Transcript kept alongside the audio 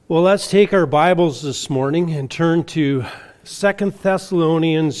Well, let's take our Bibles this morning and turn to 2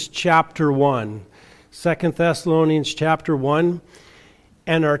 Thessalonians chapter 1. 2 Thessalonians chapter 1.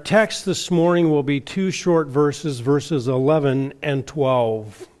 And our text this morning will be two short verses, verses 11 and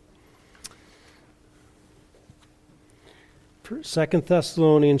 12. 2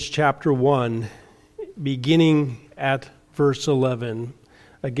 Thessalonians chapter 1, beginning at verse 11.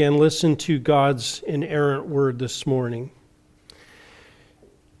 Again, listen to God's inerrant word this morning.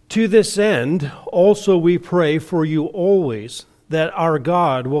 To this end, also we pray for you always, that our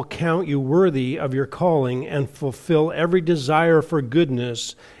God will count you worthy of your calling and fulfill every desire for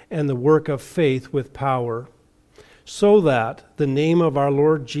goodness and the work of faith with power, so that the name of our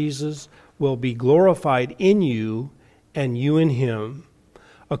Lord Jesus will be glorified in you and you in him,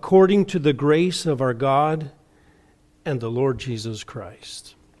 according to the grace of our God and the Lord Jesus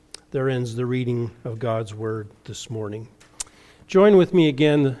Christ. There ends the reading of God's word this morning. Join with me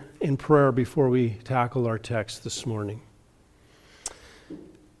again in prayer before we tackle our text this morning.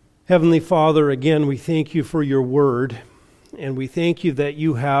 Heavenly Father, again, we thank you for your word, and we thank you that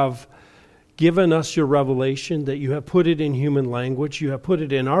you have given us your revelation, that you have put it in human language, you have put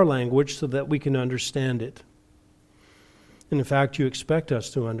it in our language so that we can understand it. And in fact, you expect us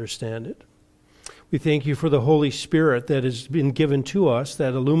to understand it. We thank you for the Holy Spirit that has been given to us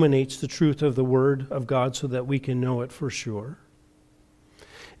that illuminates the truth of the Word of God so that we can know it for sure.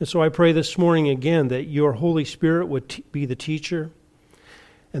 And so I pray this morning again that your Holy Spirit would be the teacher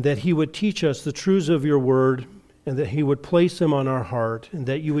and that he would teach us the truths of your Word and that he would place them on our heart and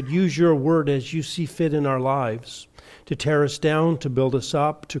that you would use your Word as you see fit in our lives to tear us down, to build us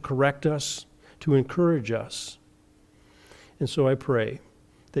up, to correct us, to encourage us. And so I pray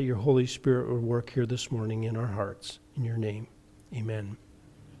that your Holy Spirit would work here this morning in our hearts. In your name, amen.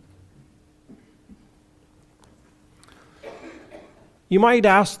 You might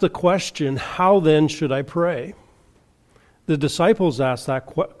ask the question, how then should I pray? The disciples asked that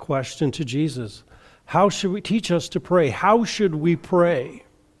question to Jesus. How should we teach us to pray? How should we pray?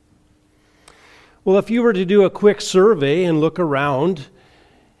 Well, if you were to do a quick survey and look around,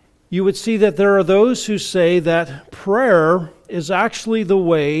 you would see that there are those who say that prayer is actually the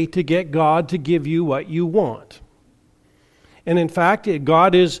way to get God to give you what you want. And in fact,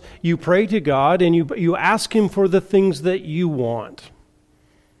 God is, you pray to God and you ask him for the things that you want.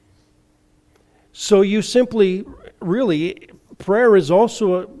 So you simply, really, prayer is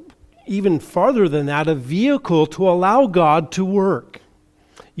also, even farther than that, a vehicle to allow God to work.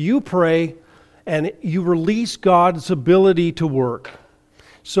 You pray and you release God's ability to work.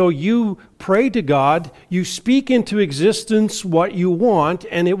 So you pray to God, you speak into existence what you want,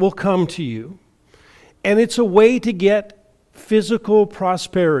 and it will come to you. And it's a way to get physical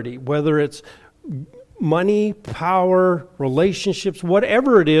prosperity, whether it's money, power, relationships,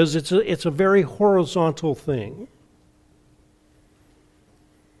 whatever it is, it's a very horizontal thing.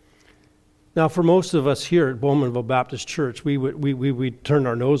 Now, for most of us here at Bowmanville Baptist Church, we turn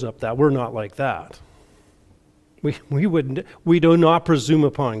our nose up that. We're not like that. We do not presume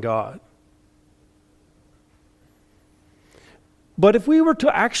upon God. But if we were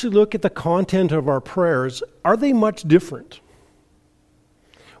to actually look at the content of our prayers, are they much different?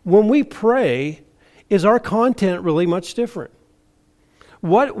 When we pray, is our content really much different?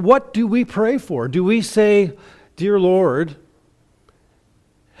 What do we pray for? Do we say, "Dear Lord,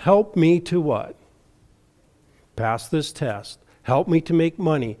 help me to what? Pass this test. Help me to make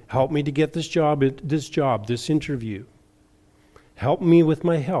money. Help me to get this job, this interview. Help me with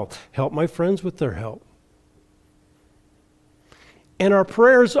my health. Help my friends with their help." And our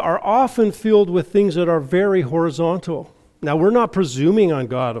prayers are often filled with things that are very horizontal. Now, we're not presuming on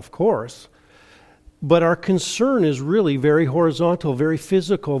God, of course, but our concern is really very horizontal, very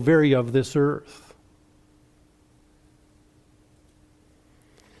physical, very of this earth.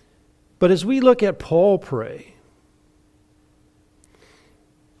 But as we look at Paul pray,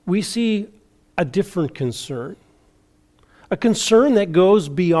 we see a different concern. A concern that goes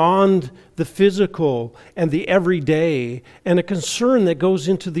beyond the physical and the everyday, and a concern that goes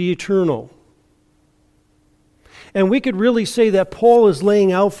into the eternal. And we could really say that Paul is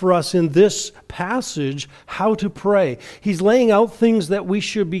laying out for us in this passage how to pray. He's laying out things that we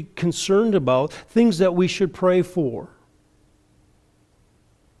should be concerned about, things that we should pray for.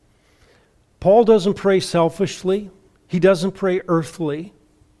 Paul doesn't pray selfishly. He doesn't pray earthly.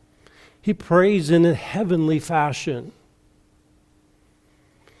 He prays in a heavenly fashion.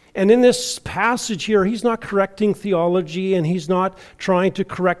 And in this passage here, he's not correcting theology and he's not trying to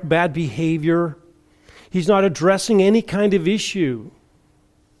correct bad behavior. He's not addressing any kind of issue.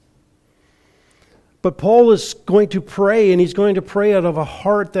 But Paul is going to pray, and he's going to pray out of a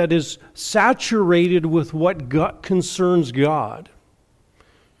heart that is saturated with what concerns God.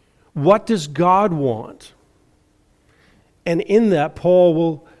 What does God want? And in that,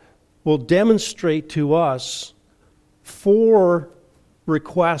 Paul will demonstrate to us 4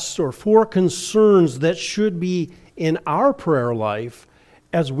 requests or 4 concerns that should be in our prayer life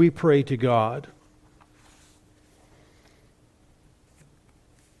as we pray to God.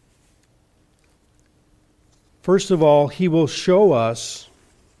 First of all, he will show us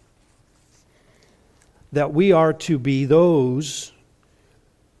that we are to be those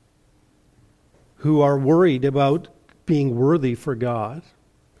who are worried about being worthy for God.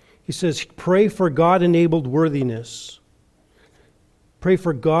 He says, pray for God-enabled worthiness. Pray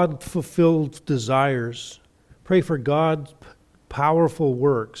for God-fulfilled desires. Pray for God's powerful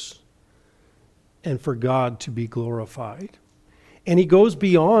works and for God to be glorified. And he goes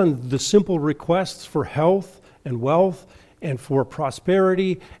beyond the simple requests for health and wealth and for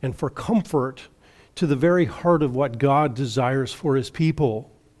prosperity and for comfort to the very heart of what God desires for his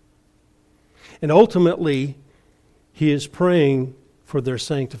people. And ultimately, he is praying for their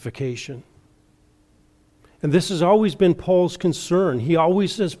sanctification. And this has always been Paul's concern. He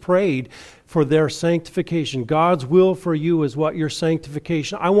always has prayed for their sanctification. God's will for you is what? Your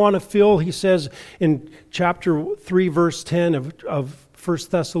sanctification. I want to fill, he says in chapter 3, verse 10 of 1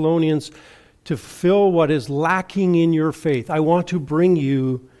 Thessalonians, to fill what is lacking in your faith. I want to bring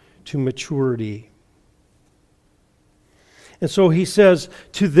you to maturity. And so he says,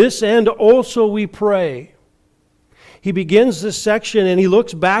 to this end also we pray. He begins this section and he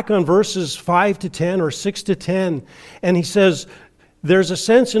looks back on verses 5 to 10 or 6 to 10, and he says, there's a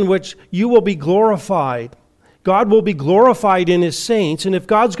sense in which you will be glorified. God will be glorified in his saints, and if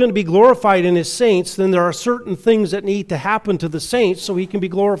God's going to be glorified in his saints, then there are certain things that need to happen to the saints so he can be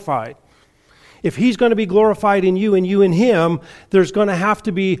glorified. If he's going to be glorified in you and you in him, there's going to have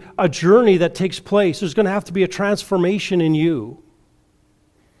to be a journey that takes place. There's going to have to be a transformation in you.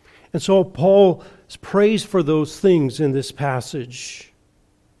 And so Paul prays for those things in this passage.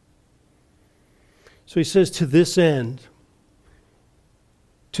 So he says, to this end,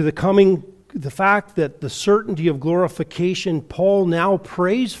 to the fact that the certainty of glorification, Paul now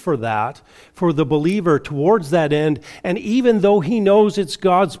prays for that, for the believer towards that end. And even though he knows it's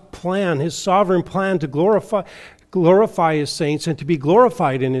God's plan, his sovereign plan to glorify his saints and to be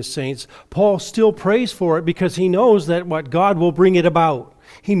glorified in his saints, Paul still prays for it because he knows that what God will bring it about.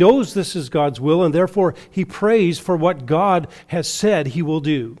 He knows this is God's will, and therefore he prays for what God has said he will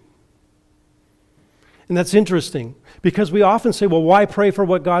do. And that's interesting, because we often say, well, why pray for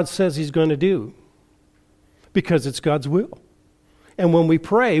what God says he's going to do? Because it's God's will. And when we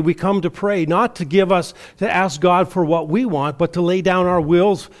pray, we come to pray not to ask God for what we want, but to lay down our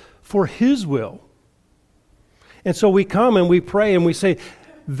wills for his will. And so we come and we pray and we say,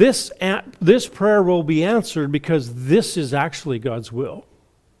 this prayer will be answered because this is actually God's will.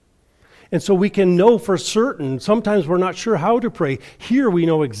 And so we can know for certain. Sometimes we're not sure how to pray. Here we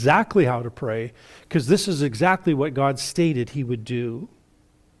know exactly how to pray because this is exactly what God stated he would do.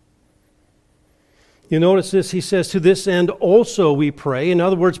 You notice this, he says, to this end also we pray. In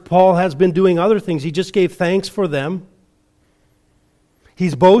other words, Paul has been doing other things. He just gave thanks for them.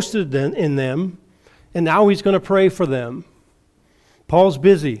 He's boasted in them, and now he's going to pray for them. Paul's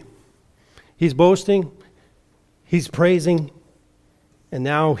busy. He's boasting, he's praising, and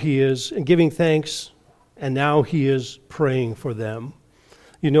now he is giving thanks, and now he is praying for them.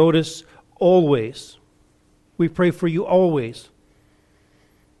 You notice, always. We pray for you always.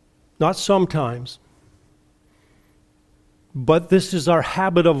 Not sometimes. But this is our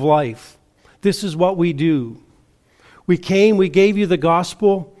habit of life. This is what we do. We came, we gave you the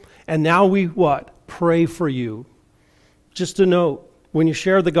gospel, and now we what? Pray for you. Just a note, when you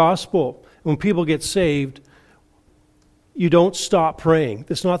share the gospel, when people get saved, you don't stop praying.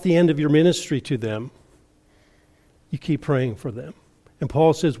 That's not the end of your ministry to them. You keep praying for them. And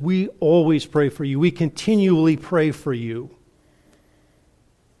Paul says, we always pray for you. We continually pray for you.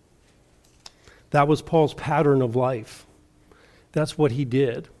 That was Paul's pattern of life. That's what he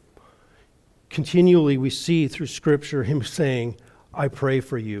did. Continually we see through Scripture him saying, I pray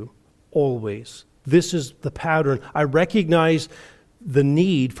for you always. This is the pattern. I recognize the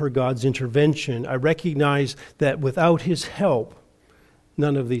need for God's intervention. I recognize that without his help,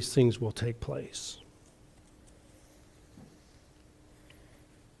 none of these things will take place.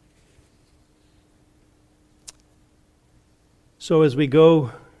 So as we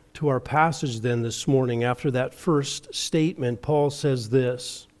go to our passage then this morning, after that first statement, Paul says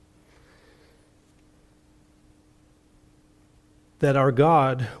this. that our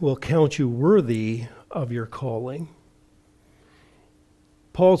God will count you worthy of your calling.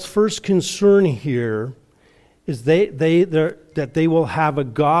 Paul's first concern here is that they will have a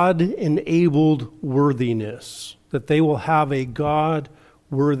God-enabled worthiness, that they will have a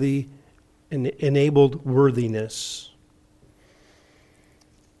God-worthy and enabled worthiness.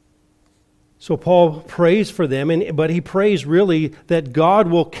 So Paul prays for them, but he prays really that God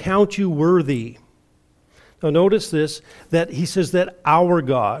will count you worthy. Now notice this, that he says that our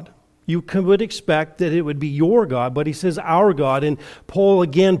God. You would expect that it would be your God, but he says our God. And Paul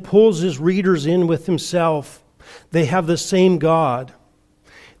again pulls his readers in with himself. They have the same God.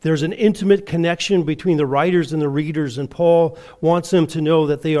 There's an intimate connection between the writers and the readers, and Paul wants them to know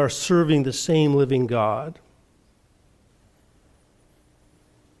that they are serving the same living God.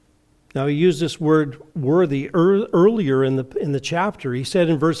 Now, he used this word worthy earlier in the chapter. He said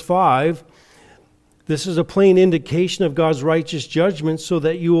in verse 5, this is a plain indication of God's righteous judgment so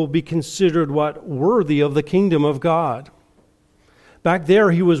that you will be considered what? Worthy of the kingdom of God. Back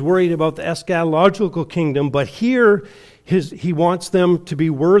there, he was worried about the eschatological kingdom, but here he wants them to be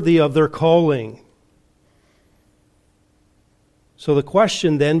worthy of their calling. So the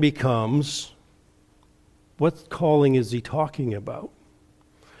question then becomes, what calling is he talking about?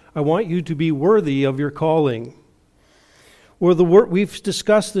 I want you to be worthy of your calling. Or the word, we've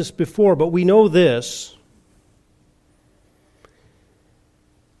discussed this before, but we know this,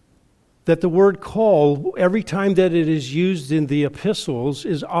 that the word call, every time that it is used in the epistles,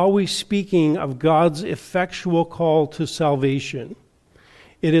 is always speaking of God's effectual call to salvation.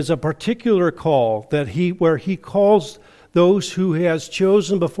 It is a particular call where he calls those who he has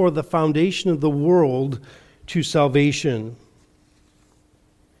chosen before the foundation of the world to salvation.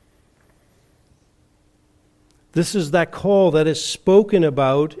 This is that call that is spoken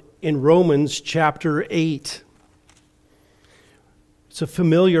about in Romans chapter 8. It's a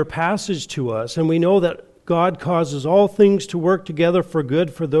familiar passage to us, and we know that God causes all things to work together for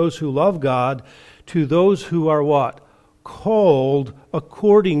good for those who love God, to those who are what? Called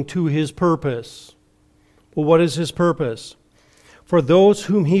according to his purpose. Well, what is his purpose? For those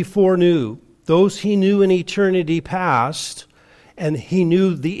whom he foreknew, those he knew in eternity past, and he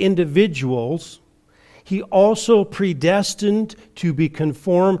knew the individuals, he also predestined to be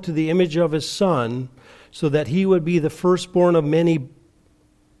conformed to the image of his Son, so that he would be the firstborn of many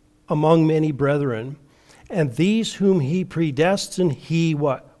among many brethren. And these whom he predestined, he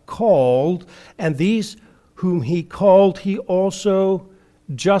what? Called. And these whom he called, he also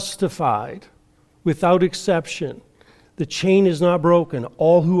justified, without exception. The chain is not broken.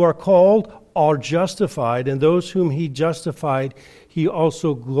 All who are called are justified, and those whom he justified, he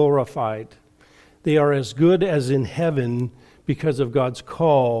also glorified. They are as good as in heaven because of God's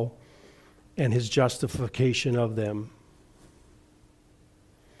call and his justification of them.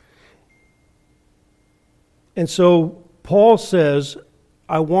 And so Paul says,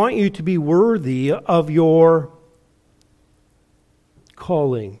 I want you to be worthy of your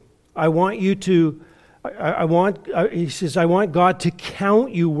calling. I want you to, he says, I want God to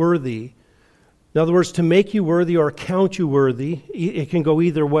count you worthy. In other words, to make you worthy or count you worthy. It can go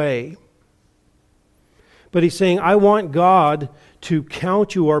either way. But he's saying, I want God to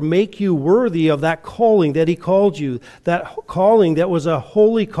count you or make you worthy of that calling that he called you, that calling that was a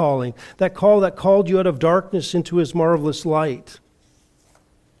holy calling, that call that called you out of darkness into his marvelous light.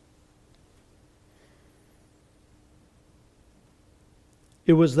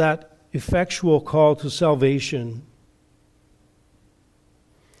 It was that effectual call to salvation.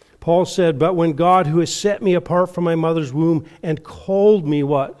 Paul said, but when God, who has set me apart from my mother's womb and called me,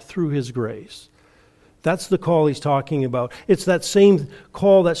 what? Through his grace. That's the call he's talking about. It's that same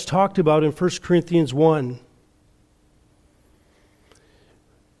call that's talked about in 1 Corinthians 1.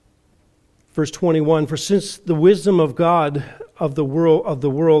 Verse 21, for since the wisdom of God of the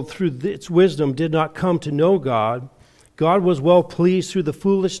world through its wisdom did not come to know God, God was well pleased through the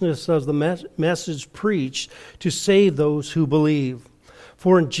foolishness of the message preached to save those who believe.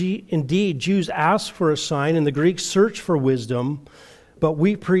 For indeed, Jews ask for a sign and the Greeks search for wisdom, but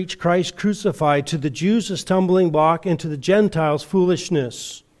we preach Christ crucified, to the Jews a stumbling block, and to the Gentiles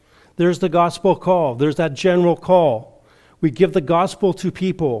foolishness. There's the gospel call. There's that general call. We give the gospel to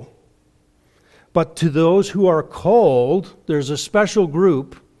people. But to those who are called, there's a special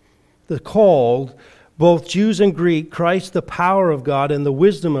group, the called, both Jews and Greek, Christ the power of God and the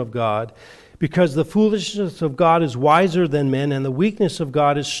wisdom of God, because the foolishness of God is wiser than men, and the weakness of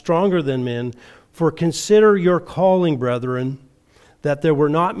God is stronger than men. For consider your calling, brethren, that there were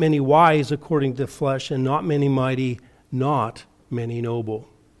not many wise according to the flesh, and not many mighty, not many noble.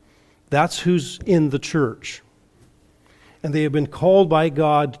 That's who's in the church. and they have been called by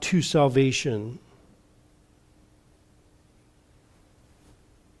God to salvation.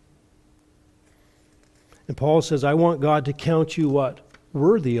 And Paul says, I want God to count you what?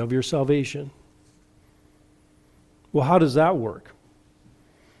 Worthy of your salvation. Well, how does that work?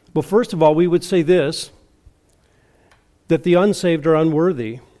 Well, first of all, we would say this, that the unsaved are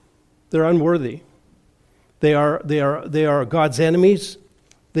unworthy. They're unworthy. They are God's enemies.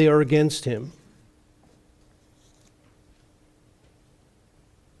 They are against him.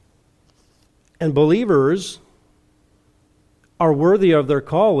 And believers are worthy of their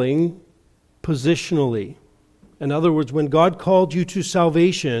calling positionally. In other words, when God called you to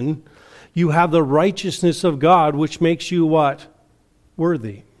salvation, you have the righteousness of God, which makes you what?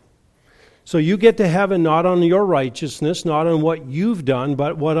 Worthy. So you get to heaven not on your righteousness, not on what you've done,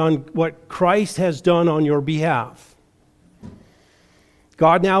 but on what Christ has done on your behalf.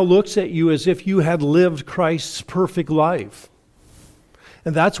 God now looks at you as if you had lived Christ's perfect life.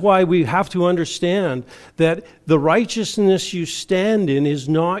 And that's why we have to understand that the righteousness you stand in is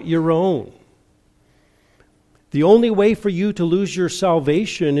not your own. The only way for you to lose your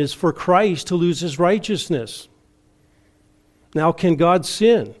salvation is for Christ to lose his righteousness. Now, can God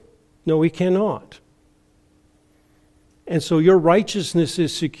sin? No, he cannot. And so your righteousness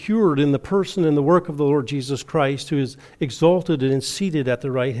is secured in the person and the work of the Lord Jesus Christ, who is exalted and seated at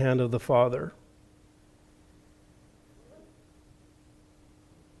the right hand of the Father.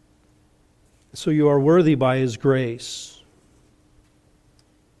 So you are worthy by his grace.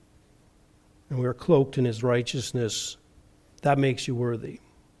 And we are cloaked in his righteousness. That makes you worthy.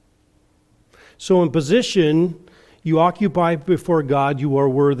 So in position you occupy before God, you are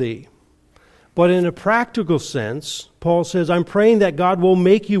worthy. But in a practical sense, Paul says, I'm praying that God will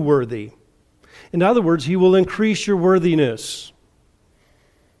make you worthy. In other words, he will increase your worthiness.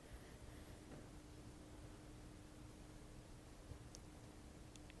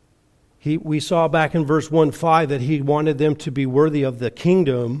 We saw back in verse 1:5 that he wanted them to be worthy of the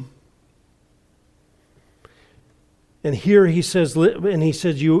kingdom. And here he says,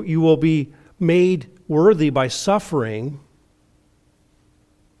 you will be made worthy by suffering.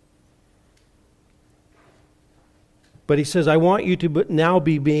 But he says, I want you to now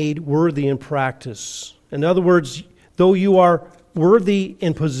be made worthy in practice. In other words, though you are worthy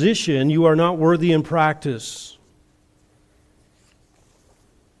in position, you are not worthy in practice.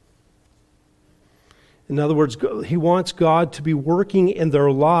 In other words, he wants God to be working in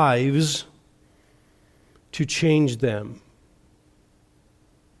their lives to change them.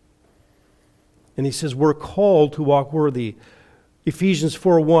 And he says, we're called to walk worthy. Ephesians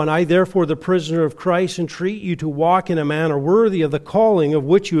 4:1, I therefore, the prisoner of Christ, entreat you to walk in a manner worthy of the calling of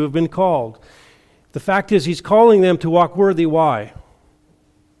which you have been called. The fact is, he's calling them to walk worthy. Why?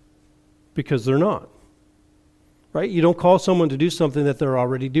 Because they're not. Right? You don't call someone to do something that they're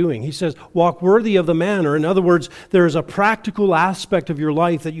already doing. He says, walk worthy of the manner. In other words, there is a practical aspect of your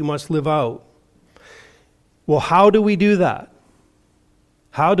life that you must live out. Well, how do we do that?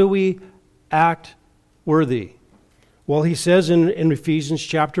 How do we act worthy? Well, he says in Ephesians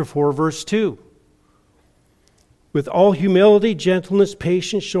chapter 4, verse 2, with all humility, gentleness,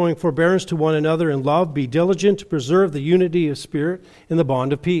 patience, showing forbearance to one another in love, be diligent to preserve the unity of spirit in the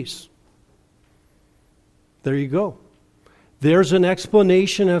bond of peace. There you go. There's an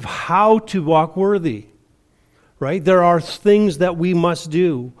explanation of how to walk worthy, right? There are things that we must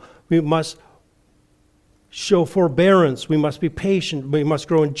do. We must show forbearance. We must be patient. We must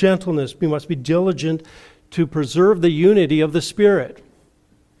grow in gentleness. We must be diligent to preserve the unity of the Spirit.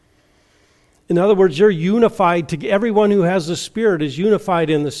 In other words, you're unified. Everyone who has the Spirit is unified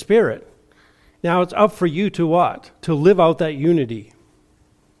in the Spirit. Now it's up for you to what? To live out that unity.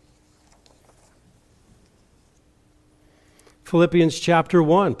 Philippians chapter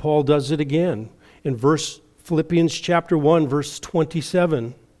 1, Paul does it again. In Philippians chapter 1, verse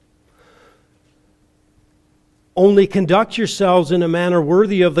 27. Only conduct yourselves in a manner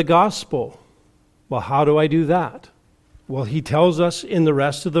worthy of the gospel. Well, how do I do that? Well, he tells us in the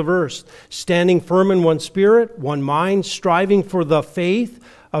rest of the verse, standing firm in one spirit, one mind, striving for the faith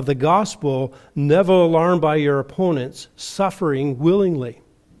of the gospel, never alarmed by your opponents, suffering willingly.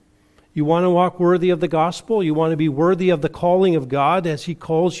 You want to walk worthy of the gospel? You want to be worthy of the calling of God as he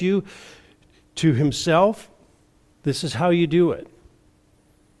calls you to himself? This is how you do it.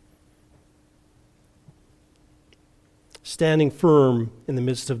 Standing firm in the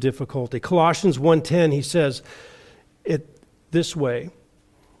midst of difficulty. Colossians 1:10, he says it this way.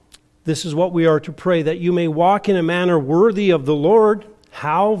 This is what we are to pray, that you may walk in a manner worthy of the Lord.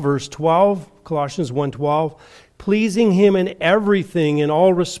 How? Verse 12, Colossians 1:12. pleasing Him in everything, in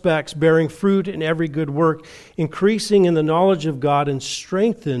all respects, bearing fruit in every good work, increasing in the knowledge of God, and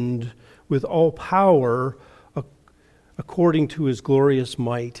strengthened with all power according to His glorious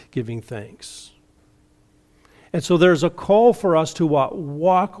might, giving thanks. And so there's a call for us to what?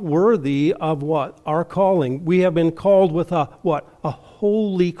 Walk worthy of what? Our calling. We have been called with a what? A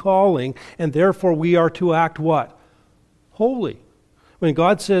holy calling, and therefore we are to act what? Holy. When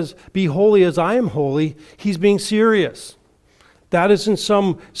God says, be holy as I am holy, He's being serious. That isn't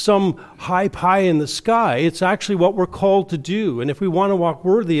some high pie in the sky. It's actually what we're called to do. And if we want to walk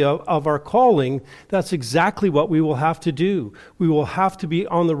worthy of our calling, that's exactly what we will have to do. We will have to be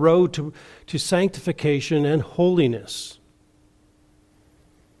on the road to sanctification and holiness.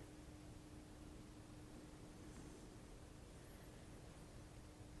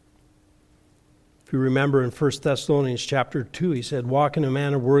 If you remember in 1 Thessalonians chapter 2, he said, walk in a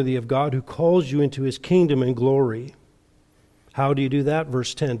manner worthy of God who calls you into His kingdom and glory. How do you do that?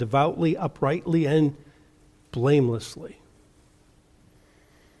 Verse 10, devoutly, uprightly, and blamelessly.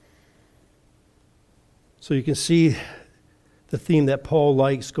 So you can see the theme that Paul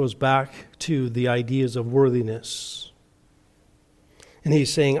likes goes back to the ideas of worthiness. And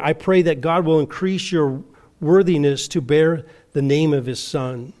he's saying, I pray that God will increase your worthiness to bear the name of His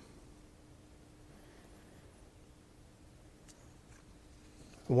Son.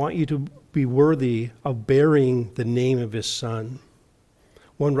 I want you to be worthy of bearing the name of His Son.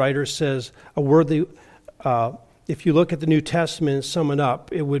 One writer says, if you look at the New Testament and sum it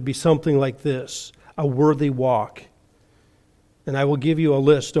up, it would be something like this, a worthy walk. And I will give you a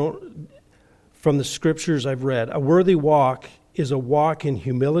list from the scriptures I've read. A worthy walk is a walk in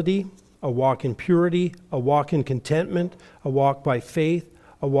humility, a walk in purity, a walk in contentment, a walk by faith,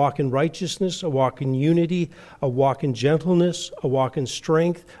 a walk in righteousness, a walk in unity, a walk in gentleness, a walk in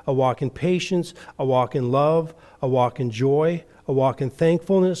strength, a walk in patience, a walk in love, a walk in joy, a walk in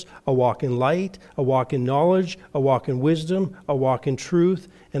thankfulness, a walk in light, a walk in knowledge, a walk in wisdom, a walk in truth,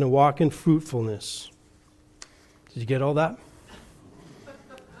 and a walk in fruitfulness. Did you get all that?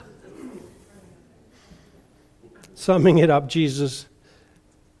 Summing it up, Jesus,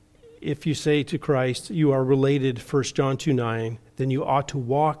 if you say to Christ, you are related, 1 John 2:9, then you ought to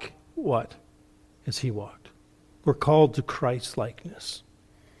walk, what? As He walked. We're called to Christ-likeness,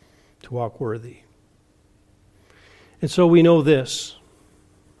 to walk worthy. And so we know this.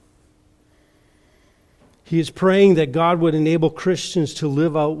 He is praying that God would enable Christians to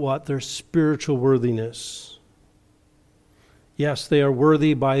live out what? Their spiritual worthiness. Yes, they are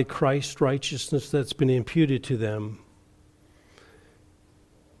worthy by Christ's righteousness that's been imputed to them.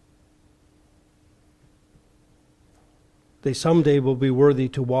 They someday will be worthy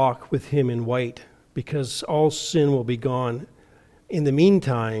to walk with Him in white because all sin will be gone. In the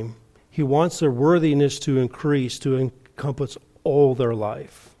meantime, He wants their worthiness to increase, to encompass all their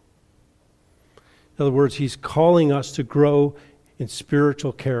life. In other words, He's calling us to grow in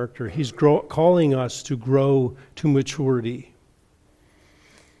spiritual character. He's calling us to grow to maturity.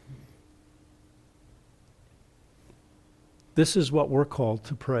 This is what we're called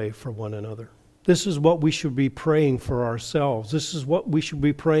to pray for one another. This is what we should be praying for ourselves. This is what we should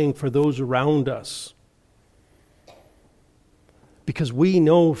be praying for those around us. Because we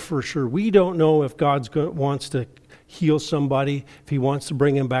know for sure, we don't know if God wants to heal somebody, if He wants to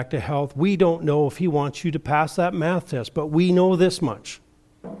bring him back to health. We don't know if He wants you to pass that math test, but we know this much,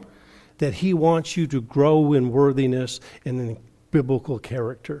 that He wants you to grow in worthiness and in biblical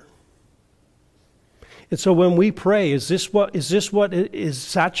character. And so when we pray, is this what is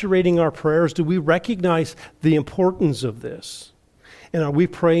saturating our prayers? Do we recognize the importance of this? And are we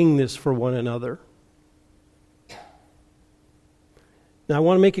praying this for one another? Now I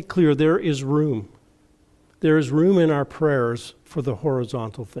want to make it clear, there is room. There is room in our prayers for the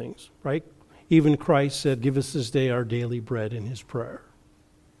horizontal things, right? Even Christ said, give us this day our daily bread in His prayer.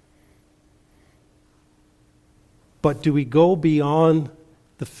 But do we go beyond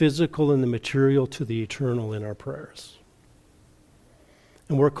the physical and the material to the eternal in our prayers?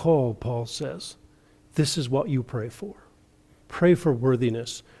 And we're called, Paul says, this is what you pray for. Pray for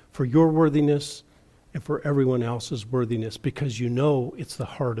worthiness, for your worthiness and for everyone else's worthiness, because you know it's the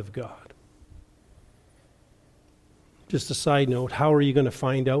heart of God. Just a side note, how are you going to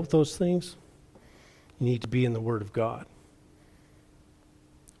find out those things? You need to be in the Word of God.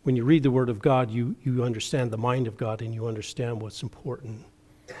 When you read the Word of God, you understand the mind of God and you understand what's important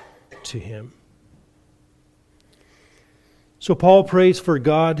to Him. So Paul prays for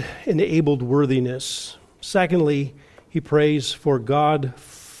God-enabled worthiness. Secondly, he prays for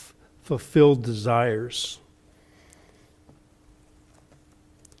God-fulfilled desires.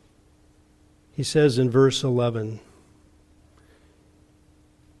 He says in verse 11,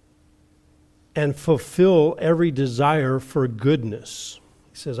 and fulfill every desire for goodness.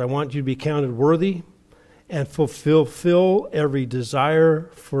 He says, I want you to be counted worthy and fulfill every desire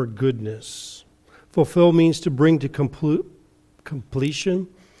for goodness. Fulfill means to bring to completion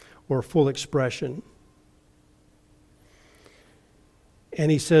or full expression. And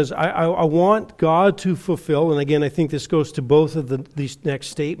he says, I want God to fulfill, and again, I think this goes to both of these next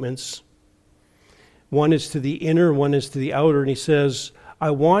statements. One is to the inner, one is to the outer, and he says,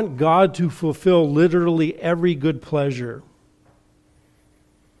 I want God to fulfill literally every good pleasure.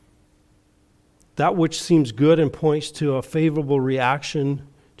 That which seems good and points to a favorable reaction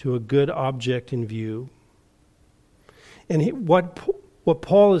to a good object in view. And what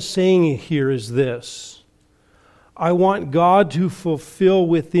Paul is saying here is this: I want God to fulfill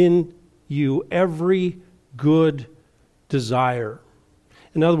within you every good desire.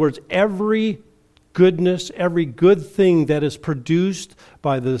 In other words, every goodness, every good thing that is produced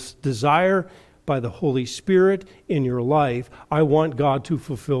by this desire, by the Holy Spirit in your life, I want God to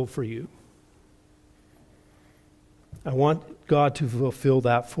fulfill for you. I want God to fulfill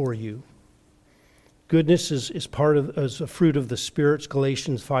that for you. Goodness is a fruit of the Spirit,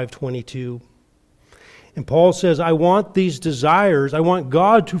 Galatians 5:22. And Paul says, I want these desires, I want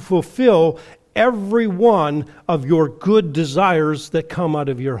God to fulfill every one of your good desires that come out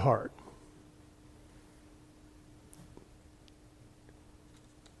of your heart.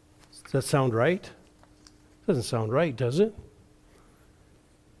 Does that sound right? Doesn't sound right, does it?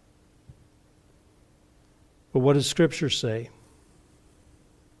 But what does Scripture say?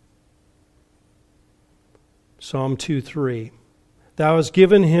 Psalm 2:3. Thou hast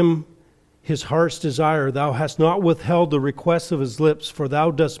given him his heart's desire. Thou hast not withheld the requests of his lips, for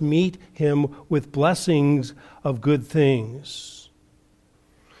thou dost meet him with blessings of good things.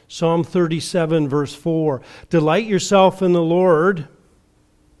 Psalm 37, verse 4. Delight yourself in the Lord,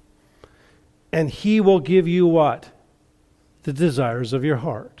 and he will give you what? The desires of your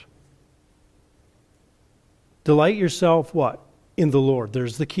heart. Delight yourself what? In the Lord.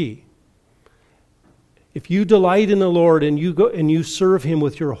 There's the key. If you delight in the Lord and you go and you serve him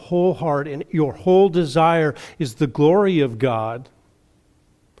with your whole heart, and your whole desire is the glory of God,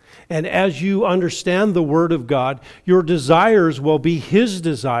 and as you understand the Word of God, your desires will be his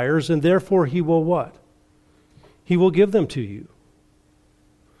desires, and therefore he will what? He will give them to you.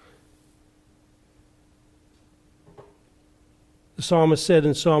 The psalmist said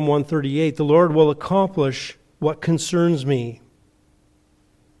in Psalm 138, the Lord will accomplish what concerns me.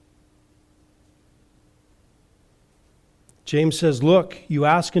 James says, look, you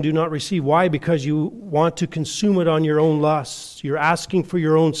ask and do not receive. Why? Because you want to consume it on your own lusts. You're asking for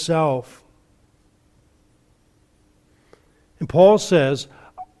your own self. And Paul says,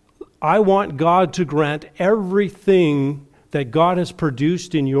 I want God to grant everything that God has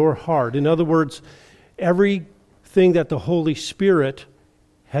produced in your heart. In other words, everything that the Holy Spirit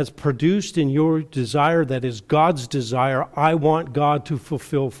has produced in your desire that is God's desire, I want God to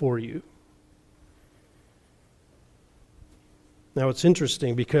fulfill for you. Now it's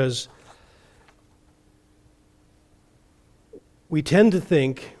interesting because we tend to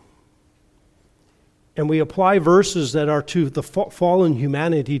think, and we apply verses that are to the fallen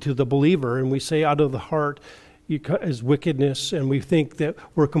humanity to the believer, and we say out of the heart is wickedness, and we think that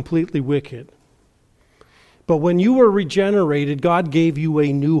we're completely wicked. But when you were regenerated, God gave you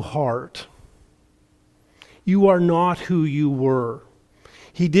a new heart. You are not who you were.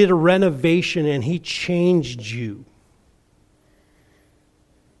 He did a renovation and he changed you.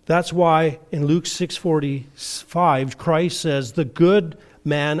 That's why in Luke 6:45, Christ says, the good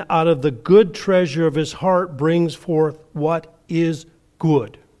man out of the good treasure of his heart brings forth what is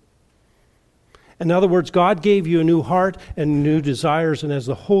good. In other words, God gave you a new heart and new desires, and as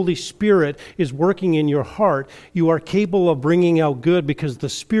the Holy Spirit is working in your heart, you are capable of bringing out good because the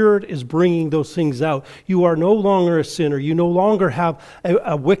Spirit is bringing those things out. You are no longer a sinner. You no longer have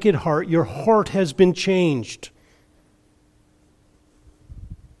a wicked heart. Your heart has been changed.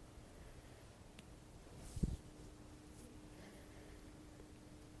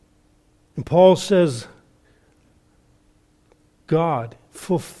 And Paul says, God,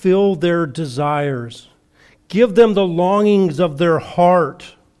 fulfill their desires. Give them the longings of their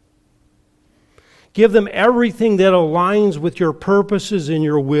heart. Give them everything that aligns with your purposes and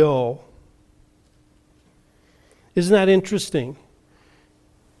your will. Isn't that interesting?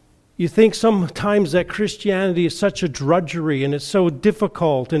 You think sometimes that Christianity is such a drudgery and it's so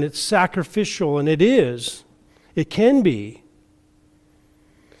difficult and it's sacrificial, and it is. It can be.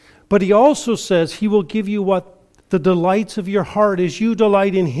 But he also says he will give you what the delights of your heart. As you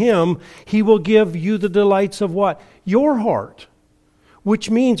delight in Him, He will give you the delights of what? Your heart. Which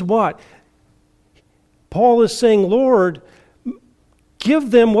means what? Paul is saying, Lord,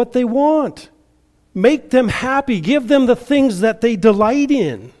 give them what they want. Make them happy. Give them the things that they delight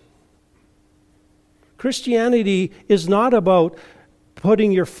in. Christianity is not about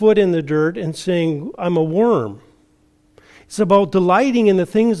putting your foot in the dirt and saying, I'm a worm. It's about delighting in the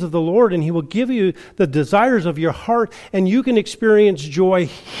things of the Lord, and He will give you the desires of your heart, and you can experience joy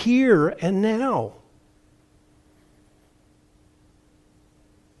here and now.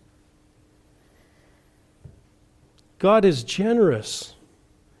 God is generous.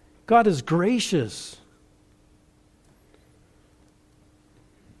 God is gracious.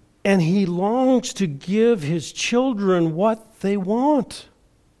 And He longs to give His children what they want.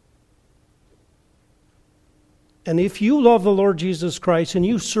 And if you love the Lord Jesus Christ and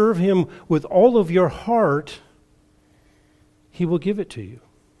you serve Him with all of your heart, He will give it to you.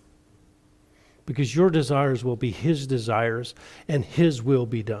 Because your desires will be His desires and His will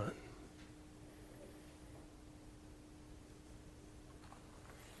be done.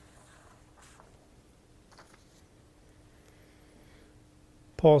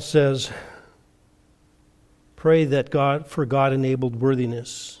 Paul says, pray that for God-enabled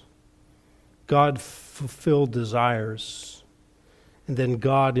worthiness, God-fulfilled desires, and then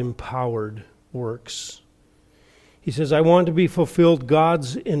God-empowered works. He says, I want to be fulfilled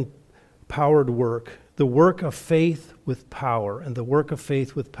God's empowered work, the work of faith with power, and the work of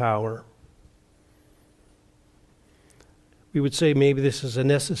faith with power. We would say maybe this is a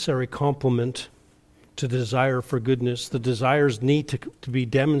necessary complement to desire for goodness. The desires need to be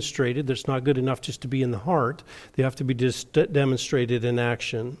demonstrated. It's not good enough just to be in the heart. They have to be demonstrated in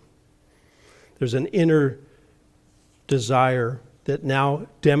action. There's an inner desire that now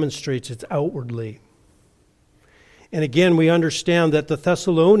demonstrates it outwardly. And again, we understand that the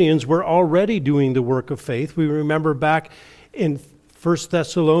Thessalonians were already doing the work of faith. We remember back in 1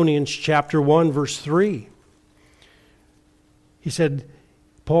 Thessalonians chapter 1, verse 3.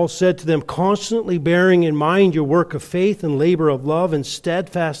 Paul said to them, constantly bearing in mind your work of faith and labor of love and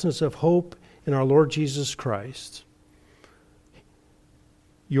steadfastness of hope in our Lord Jesus Christ.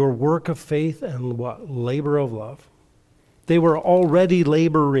 Your work of faith and what? Labor of love. They were already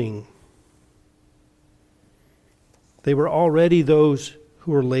laboring. They were already those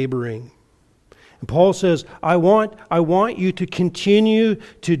who were laboring. And Paul says, I want you to continue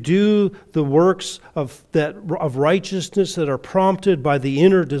to do the works of righteousness that are prompted by the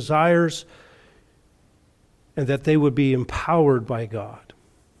inner desires, and that they would be empowered by God.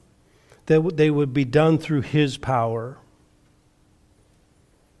 That they would be done through His power.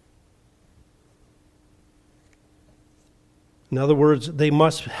 In other words, they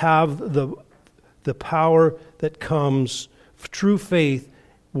must have the power that comes. True faith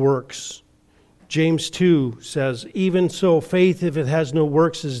works. James 2 says, even so, faith, if it has no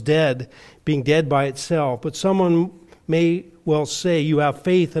works, is dead, being dead by itself. But someone may well say, you have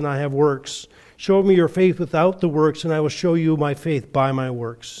faith and I have works. Show me your faith without the works, and I will show you my faith by my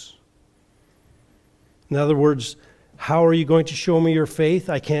works. In other words, how are you going to show me your faith?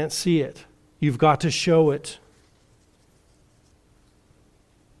 I can't see it. You've got to show it.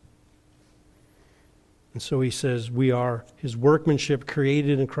 And so he says, we are His workmanship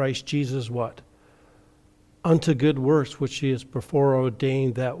created in Christ Jesus, what? Unto good works, which He has before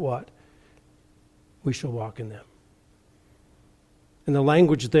ordained that what? We shall walk in them. And the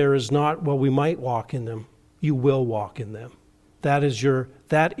language there is not, well, we might walk in them. You will walk in them. That is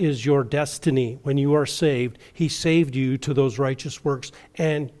your destiny. When you are saved, He saved you to those righteous works,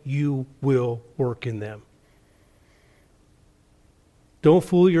 and you will work in them. Don't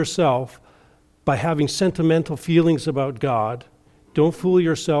fool yourself by having sentimental feelings about God. Don't fool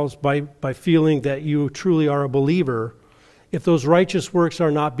yourselves by feeling that you truly are a believer. If those righteous works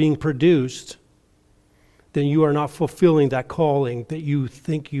are not being produced, then you are not fulfilling that calling that you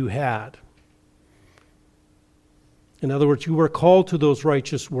think you had. In other words, you were called to those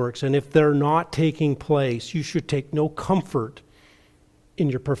righteous works, and if they're not taking place, you should take no comfort in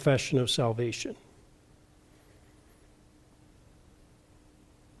your profession of salvation.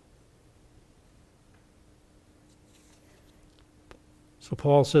 So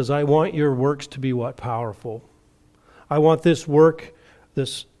Paul says, I want your works to be what? Powerful. I want this work,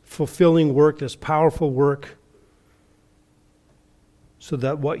 this fulfilling work, this powerful work, so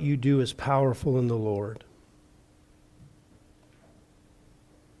that what you do is powerful in the Lord.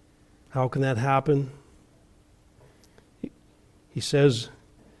 How can that happen? He says,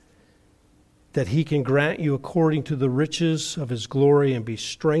 that he can grant you according to the riches of his glory and be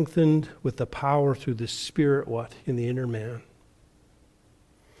strengthened with the power through the Spirit, what? In the inner man.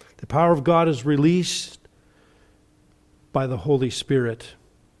 The power of God is released by the Holy Spirit.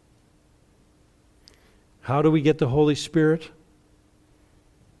 How do we get the Holy Spirit?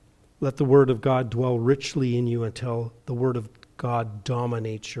 Let the Word of God dwell richly in you until the Word of God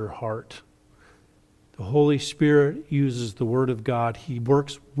dominates your heart. The Holy Spirit uses the Word of God. He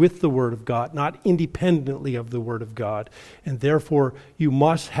works with the Word of God, not independently of the Word of God. And therefore, you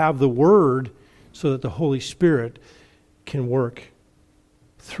must have the Word so that the Holy Spirit can work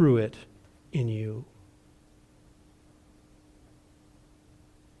through it in you.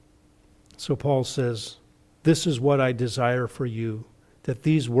 So Paul says, "This is what I desire for you, that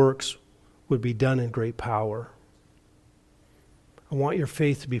these works would be done in great power." I want your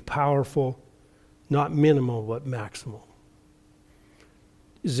faith to be powerful, not minimal, but maximal.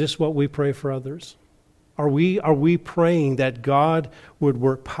 Is this what we pray for others? Are we praying that God would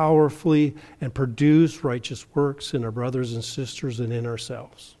work powerfully and produce righteous works in our brothers and sisters and in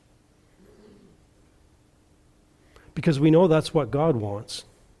ourselves? Because we know that's what God wants.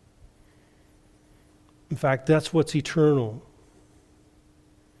 In fact, that's what's eternal.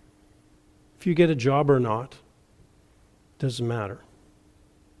 If you get a job or not, doesn't matter.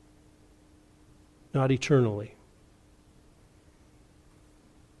 Not eternally.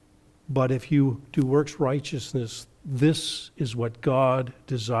 But if you do works righteousness, this is what God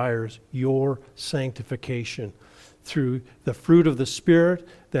desires, your sanctification through the fruit of the Spirit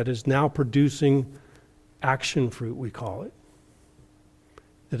that is now producing action fruit, we call it.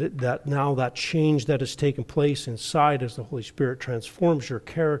 That now that change that has taken place inside as the Holy Spirit transforms your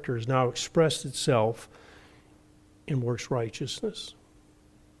character has now expressed itself in works righteousness.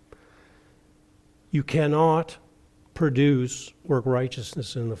 You cannot produce work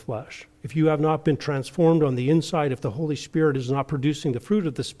righteousness in the flesh. If you have not been transformed on the inside, if the Holy Spirit is not producing the fruit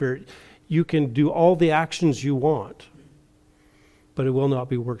of the Spirit, you can do all the actions you want, but it will not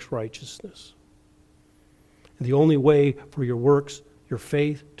be works righteousness. And the only way for your works, your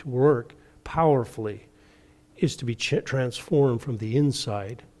faith to work powerfully is to be transformed from the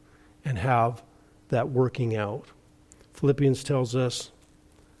inside and have that working out. Philippians tells us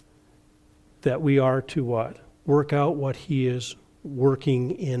that we are to what? Work out what he is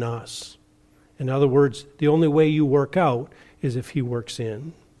working in us. In other words, the only way you work out is if he works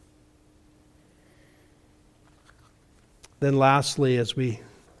in. Then lastly, as we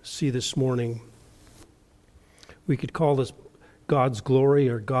see this morning, we could call this God's glory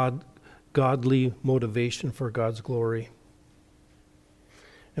or godly motivation for God's glory.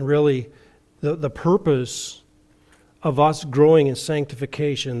 And really, the purpose of us growing in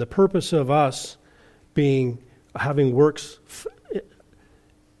sanctification, the purpose of us having works,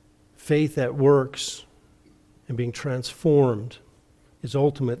 faith that works and being transformed is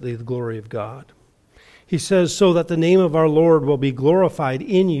ultimately the glory of God. He says, so that the name of our Lord will be glorified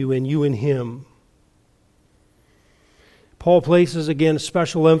in you and you in him. Paul places again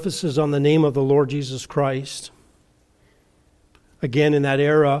special emphasis on the name of the Lord Jesus Christ. Again, in that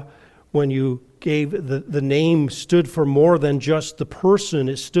era, when you gave the name stood for more than just the person.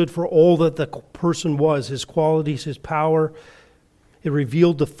 It stood for all that the person was, his qualities, his power. It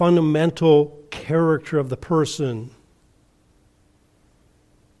revealed the fundamental character of the person.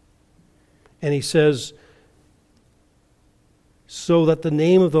 And he says, so that the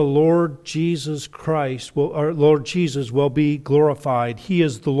name of the Lord Jesus Christ, Lord Jesus will be glorified. He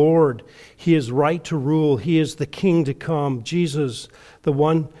is the Lord. He is right to rule. He is the King to come. Jesus, the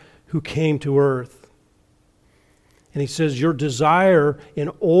one who came to earth. And he says, your desire in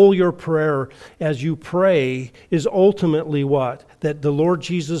all your prayer as you pray is ultimately what? That the Lord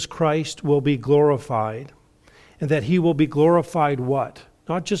Jesus Christ will be glorified. And that he will be glorified what?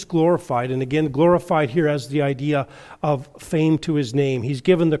 Not just glorified. And again, glorified here has the idea of fame to his name. He's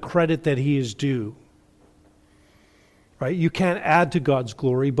given the credit that he is due. Right? You can't add to God's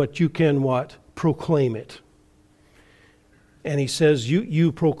glory, but you can what? Proclaim it. And he says,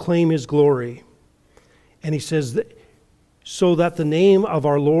 you proclaim his glory. And he says, so that the name of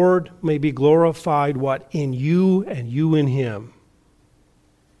our Lord may be glorified, what? In you and you in him.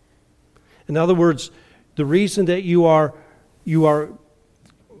 In other words, the reason that you are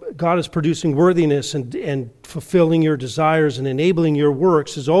God is producing worthiness and fulfilling your desires and enabling your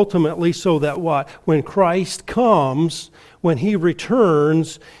works is ultimately so that what? When Christ comes, when he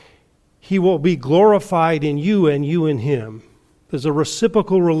returns, he will be glorified in you and you in him. There's a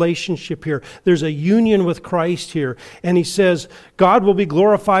reciprocal relationship here. There's a union with Christ here. And he says, God will be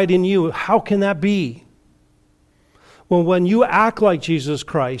glorified in you. How can that be? Well, when you act like Jesus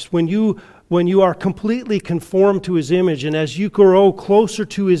Christ, when you when you are completely conformed to His image. And as you grow closer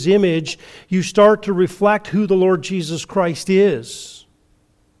to His image, you start to reflect who the Lord Jesus Christ is.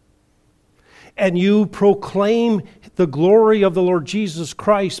 And you proclaim the glory of the Lord Jesus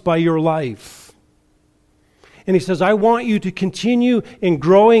Christ by your life. And He says, I want you to continue in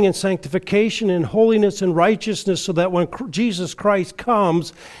growing in sanctification and holiness and righteousness so that when Jesus Christ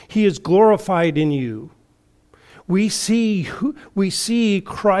comes, He is glorified in you. We see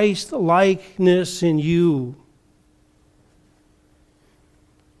Christ-likeness in you.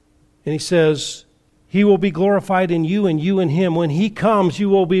 And He says, He will be glorified in you and you in Him. When He comes, you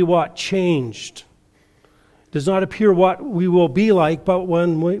will be what? Changed. It does not appear what we will be like, but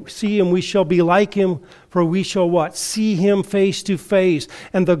when we see Him, we shall be like Him, for we shall what? See Him face to face.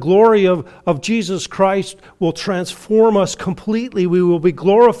 And the glory of Jesus Christ will transform us completely. We will be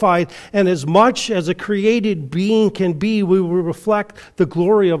glorified. And as much as a created being can be, we will reflect the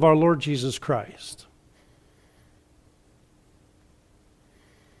glory of our Lord Jesus Christ.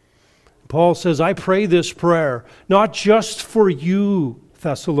 Paul says, I pray this prayer, not just for you,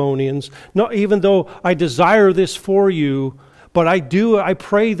 Thessalonians, not even though I desire this for you, but I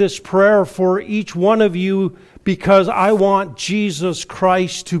pray this prayer for each one of you because I want Jesus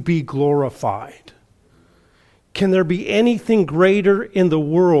Christ to be glorified. Can there be anything greater in the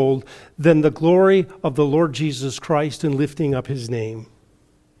world than the glory of the Lord Jesus Christ and lifting up His name?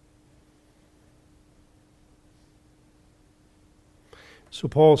 So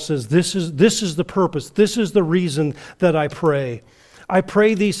Paul says, this is the purpose. This is the reason that I pray. I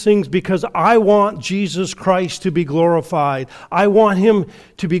pray these things because I want Jesus Christ to be glorified. I want Him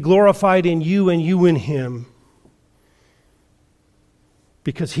to be glorified in you and you in Him.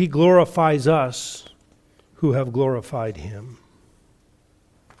 Because He glorifies us who have glorified Him.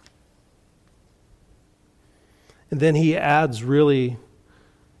 And then he adds really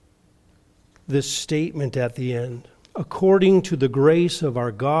this statement at the end. According to the grace of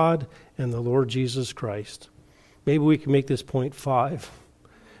our God and the Lord Jesus Christ. Maybe we can make this point 5.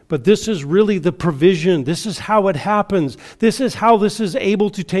 But this is really the provision. This is how it happens. This is how this is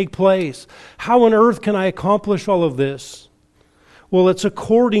able to take place. How on earth can I accomplish all of this? Well, it's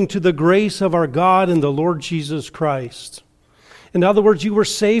according to the grace of our God and the Lord Jesus Christ. In other words, you were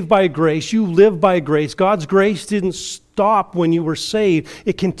saved by grace. You live by grace. God's grace didn't stop when you were saved.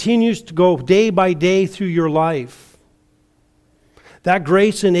 It continues to go day by day through your life. That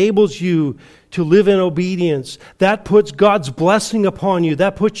grace enables you to live in obedience. That puts God's blessing upon you.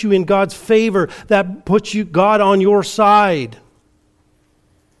 That puts you in God's favor. That puts God on your side.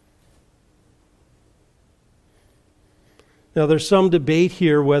 Now there's some debate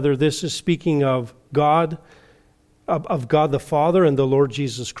here whether this is speaking of God the Father and the Lord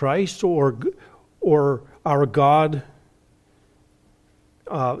Jesus Christ, or our God.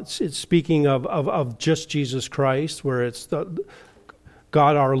 It's speaking of just Jesus Christ, where it's the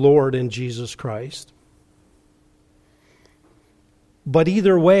God our Lord and Jesus Christ. But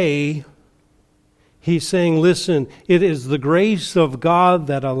either way, he's saying, listen, it is the grace of God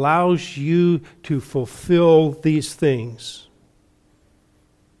that allows you to fulfill these things.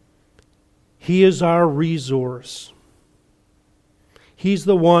 He is our resource. He's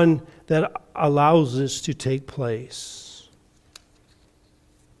the one that allows this to take place.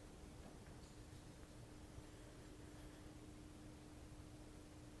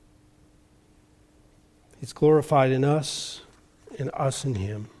 He's glorified in us and us in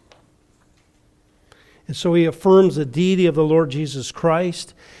Him. And so he affirms the deity of the Lord Jesus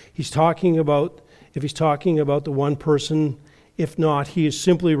Christ. If he's talking about the one person, if not, he is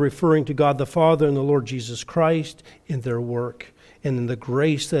simply referring to God the Father and the Lord Jesus Christ in their work and in the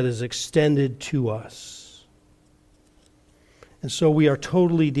grace that is extended to us. And so we are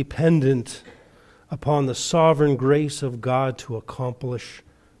totally dependent upon the sovereign grace of God to accomplish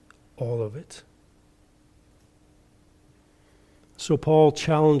all of it. So Paul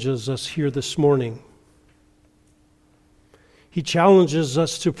challenges us here this morning. He challenges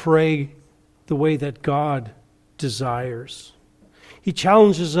us to pray the way that God desires. He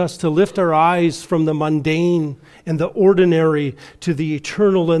challenges us to lift our eyes from the mundane and the ordinary to the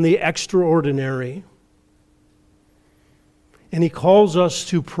eternal and the extraordinary. And he calls us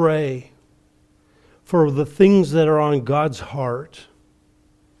to pray for the things that are on God's heart,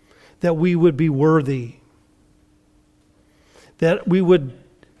 that we would be worthy, that we would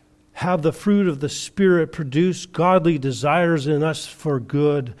have the fruit of the Spirit produce godly desires in us for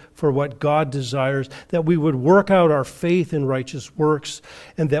good, for what God desires, that we would work out our faith in righteous works,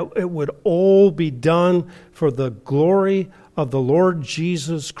 and that it would all be done for the glory of the Lord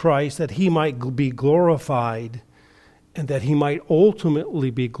Jesus Christ, that He might be glorified and that he might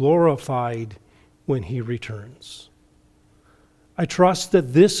ultimately be glorified when he returns. I trust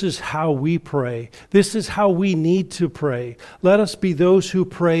that this is how we pray. This is how we need to pray. Let us be those who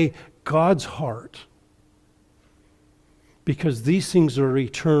pray God's heart, because these things are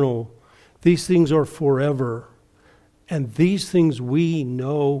eternal. These things are forever. And these things we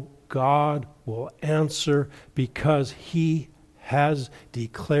know God will answer because he has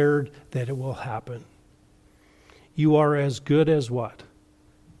declared that it will happen. You are as good as what?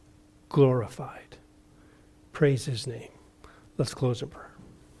 Glorified. Praise his name. Let's close in prayer.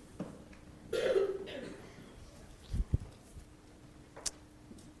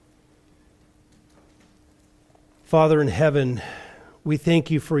 Father in heaven, we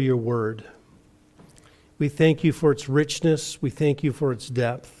thank you for your word. We thank you for its richness. We thank you for its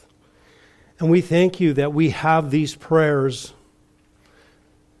depth. And we thank you that we have these prayers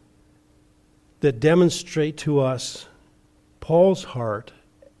that demonstrate to us Paul's heart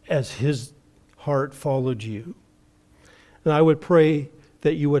as his heart followed you. And I would pray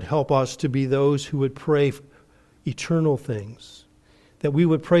that you would help us to be those who would pray eternal things, that we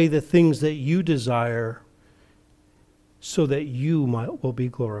would pray the things that you desire so that you will be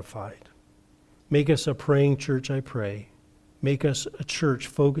glorified. Make us a praying church, I pray. Make us a church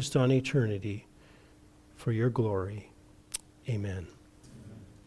focused on eternity for your glory. Amen.